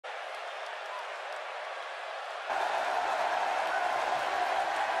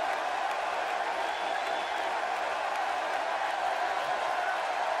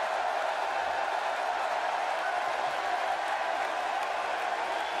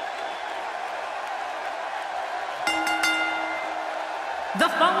The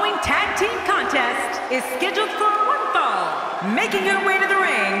following tag team contest is scheduled for one fall. Making her way to the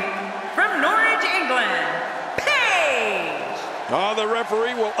ring from Norwich, England, Paige. Oh, the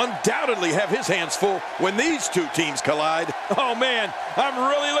referee will undoubtedly have his hands full when these two teams collide. Oh man, I'm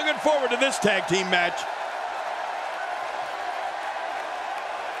really looking forward to this tag team match.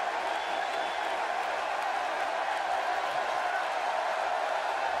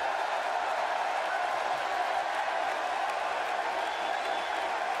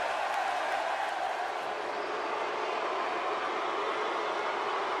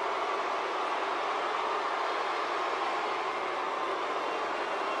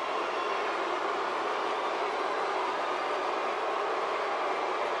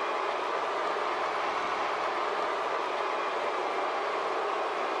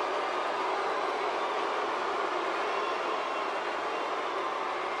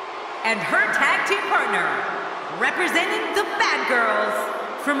 And her tag team partner, representing the Bad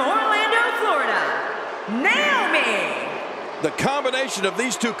Girls from Orlando, Florida, Naomi. The combination of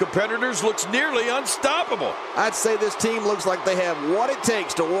these two competitors looks nearly unstoppable. I'd say this team looks like they have what it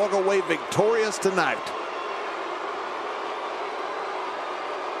takes to walk away victorious tonight.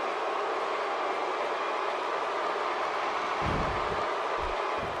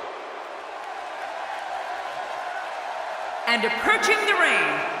 And approaching the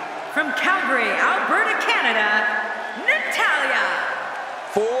ring, from Calgary, Alberta, Canada, Natalya.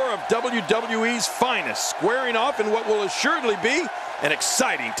 Four of WWE's finest squaring off in what will assuredly be an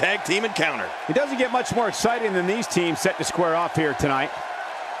exciting tag team encounter. It doesn't get much more exciting than these teams set to square off here tonight.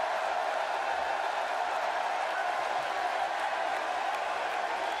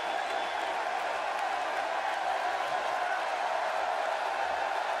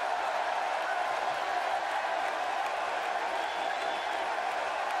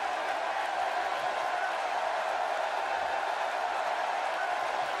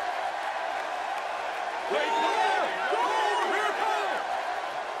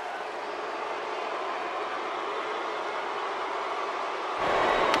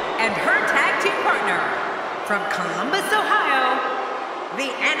 And her tag team partner, from Columbus, Ohio, the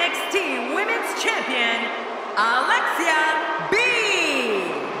NXT Women's Champion, Alexia B.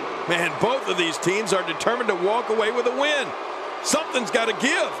 Man, both of these teams are determined to walk away with a win. Something's got to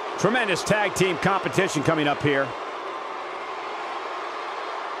give. Tremendous tag team competition coming up here.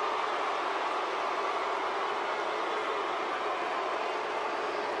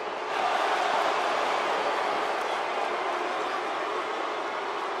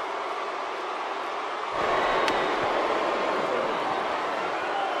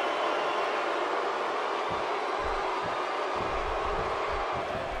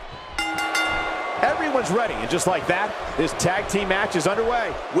 Everyone's ready, and just like that, this tag team match is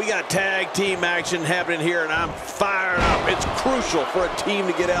underway. We got tag team action happening here, and I'm fired up. It's crucial for a team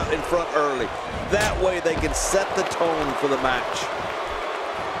to get out in front early. That way they can set the tone for the match.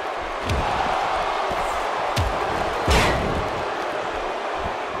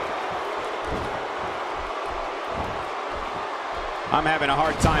 I'm having a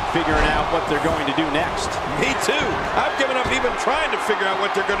hard time figuring out what they're going to do next. Me too. I've given up even trying to figure out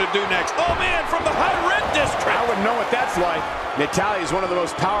what they're going to do next. Oh man, from the high red district. I wouldn't know what that's like. Natalya is one of the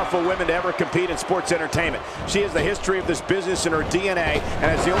most powerful women to ever compete in sports entertainment. She has the history of this business in her DNA,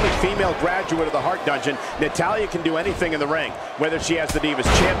 and as the only female graduate of the Heart Dungeon, Natalya can do anything in the ring. Whether she has the Divas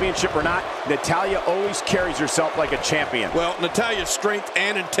Championship or not, Natalya always carries herself like a champion. Well, Natalya's strength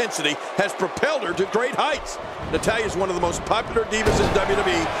and intensity has propelled her to great heights. Natalya is one of the most popular divas in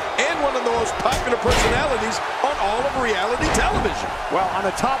WWE and one of the most popular personalities on all of reality television. Well, on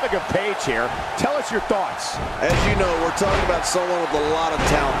the topic of Paige here, tell us your thoughts. As you know, we're talking about someone with a lot of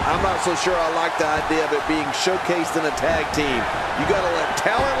talent. I'm not so sure I like the idea of it being showcased in a tag team. You got to let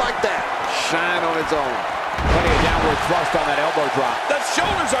talent like that shine on its own. Plenty of downward thrust on that elbow drop. The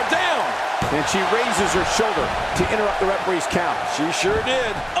shoulders are down. And she raises her shoulder to interrupt the referee's count. She sure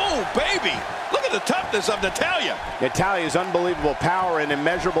did. Oh, baby. Look at the toughness of Natalya. Natalya's unbelievable power and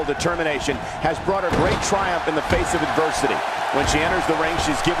immeasurable determination has brought her great triumph in the face of adversity. When she enters the ring,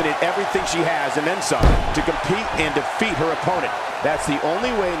 she's given it everything she has and then some to compete and defeat her opponent. That's the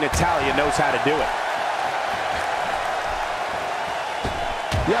only way Natalya knows how to do it.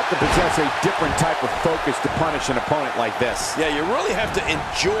 You have to possess a different type of focus to punish an opponent like this. Yeah, you really have to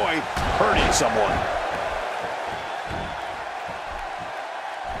enjoy hurting someone.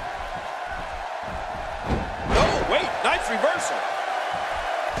 Oh, wait, nice reversal.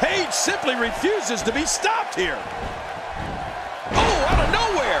 Paige simply refuses to be stopped here. Oh, out of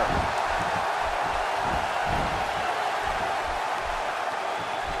nowhere.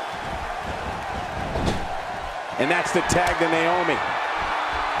 And that's the tag to Naomi.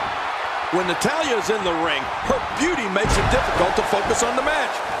 When Natalya is in the ring, her beauty makes it difficult to focus on the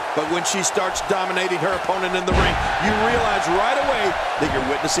match. But when she starts dominating her opponent in the ring, you realize right away that you're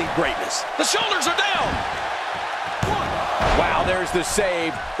witnessing greatness. The shoulders are down. Wow, there's the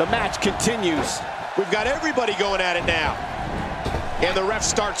save. The match continues. We've got everybody going at it now. And the ref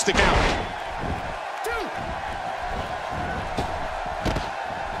starts the count.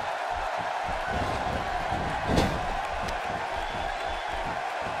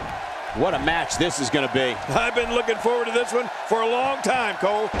 What a match this is going to be. I've been looking forward to this one for a long time,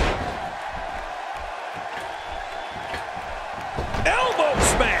 Cole. Elbow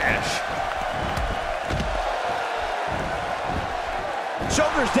smash.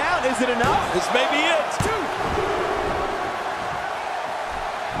 Shoulders down, is it enough? This may be it.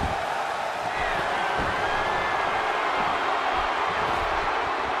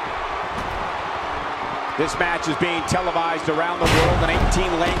 This match is being televised around the world in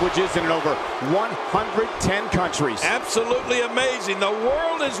 18 languages and in over 110 countries. Absolutely amazing. The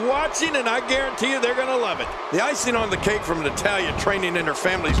world is watching, and I guarantee you they're going to love it. The icing on the cake from Natalya training in her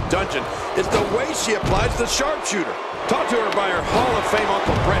family's dungeon is the way she applies the sharpshooter. Taught to her by her Hall of Fame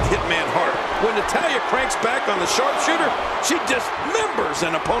Uncle Bret Hitman Hart. When Natalya cranks back on the sharpshooter, she dismembers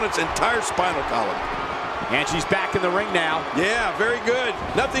an opponent's entire spinal column. And she's back in the ring now. Yeah, very good.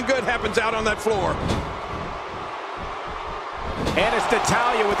 Nothing good happens out on that floor. And it's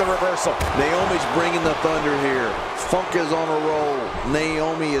Natalya with the reversal. Naomi's bringing the thunder here. Funk is on a roll.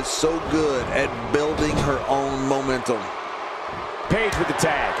 Naomi is so good at building her own momentum. Paige with the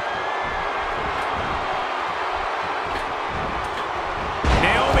tag.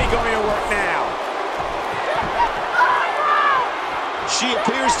 Naomi going to work now. She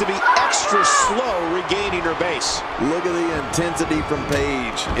appears to be extra slow regaining her base. Look at the intensity from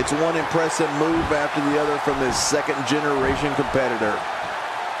Paige. It's one impressive move after the other from this second-generation competitor.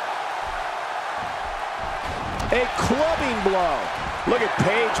 A clubbing blow. Look at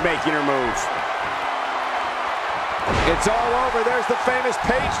Paige making her move. It's all over. There's the famous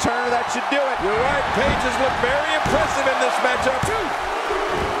Paige turner. That should do it. You're right. Paige has looked very impressive in this matchup, too.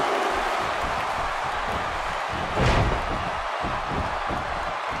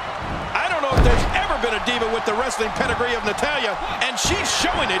 Been a diva with the wrestling pedigree of Natalya, and she's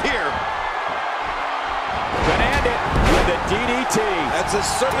showing it here. Can end it with a DDT. That's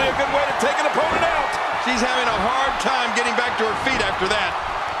certainly a good way to take an opponent out. She's having a hard time getting back to her feet after that.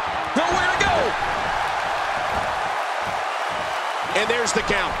 Nowhere to go. And there's the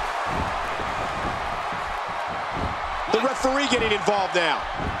count. The referee getting involved now.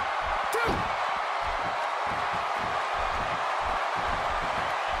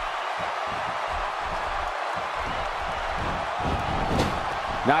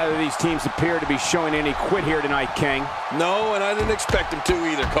 Neither of these teams appear to be showing any quit here tonight, King. No, and I didn't expect them to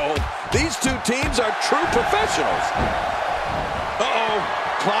either, Cole. These two teams are true professionals. Uh-oh,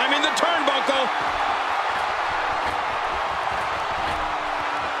 climbing the turnbuckle.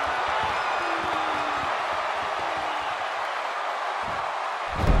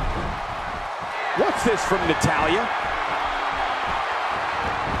 What's this from Natalya?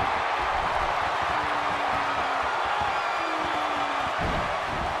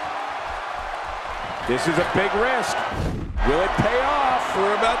 This is a big risk. Will it pay off?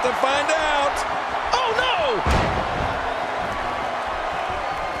 We're about to find out. Oh, no!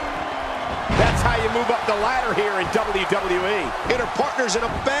 That's how you move up the ladder here in WWE. And her partner's in a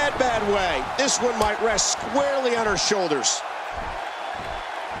bad, bad way. This one might rest squarely on her shoulders.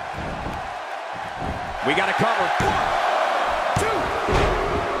 We got to cover.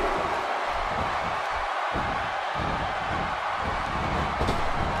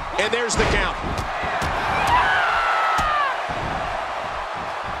 1, 2. And there's the count.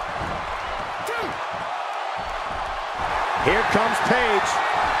 Here comes Paige.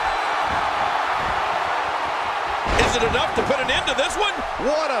 Is it enough to put an end to this one?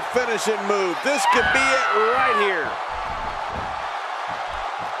 What a finishing move. This could be it right here.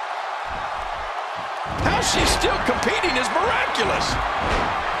 How she's still competing is miraculous.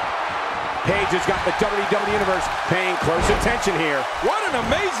 Paige has got the WWE Universe paying close attention here. What an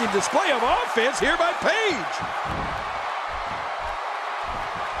amazing display of offense here by Paige.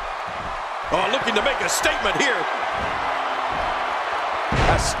 Oh, looking to make a statement here.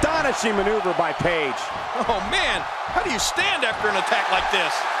 Astonishing maneuver by Paige. Oh, man. How do you stand after an attack like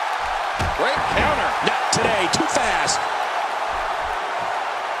this? Great counter. Not today. Too fast.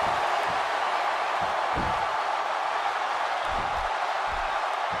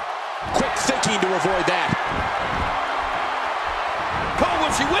 Quick thinking to avoid that. Cole,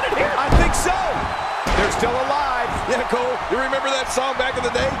 will she win it here? I think so. They're still alive. Yeah, Cole, you remember that song back in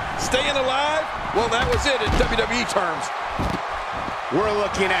the day? Staying Alive? Well, that was it in WWE terms. We're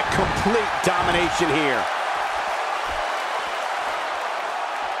looking at complete domination here.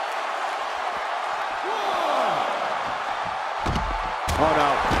 Oh, no.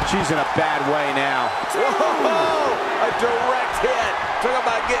 She's in a bad way now. Whoa! A direct hit. Talk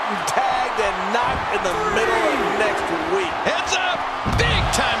about getting tagged and knocked in the middle of next week. Heads up! Big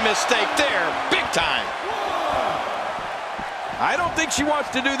time mistake there. Big time. I don't think she wants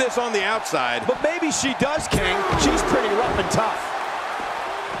to do this on the outside. But maybe she does, King. She's pretty rough and tough.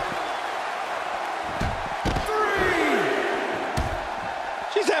 3.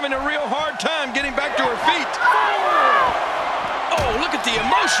 She's having a real hard time getting back to her feet. 4. Oh, look at the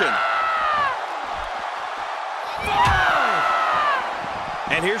emotion.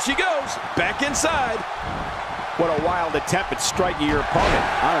 5. And here she goes, back inside. What a wild attempt at striking your opponent.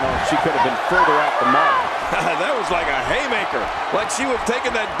 I don't know if she could have been further off the mark. That was like a haymaker, like she was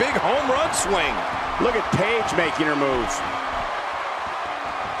taking that big home run swing. Look at Paige making her moves.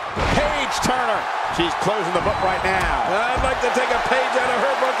 Paige Turner. She's closing the book right now. I'd like to take a page out of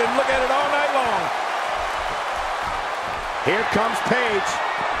her book and look at it all night long. Here comes Paige.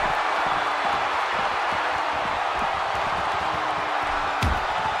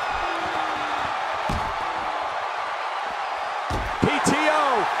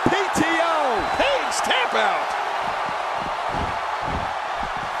 PTO! Paige, tap out!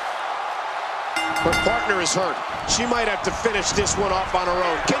 Her partner is hurt. She might have to finish this one off on her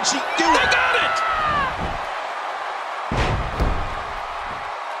own. Can she do They it? got it!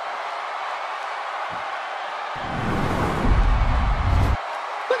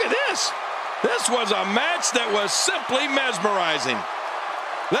 Look at this! This was a match that was simply mesmerizing.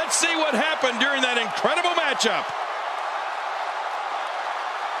 Let's see what happened during that incredible matchup.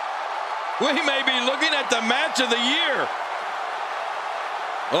 We may be looking at the match of the year.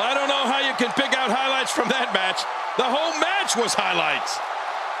 Well, I don't know how you can pick out highlights from that match. The whole match was highlights.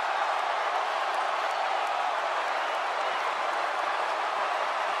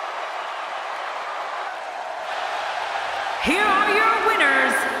 Here are your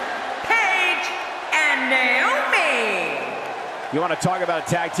winners, Paige and Naomi. You want to talk about a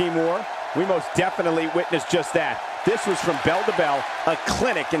tag team war? We most definitely witnessed just that. This was from bell to bell, a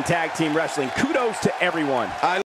clinic in tag team wrestling. Kudos to everyone.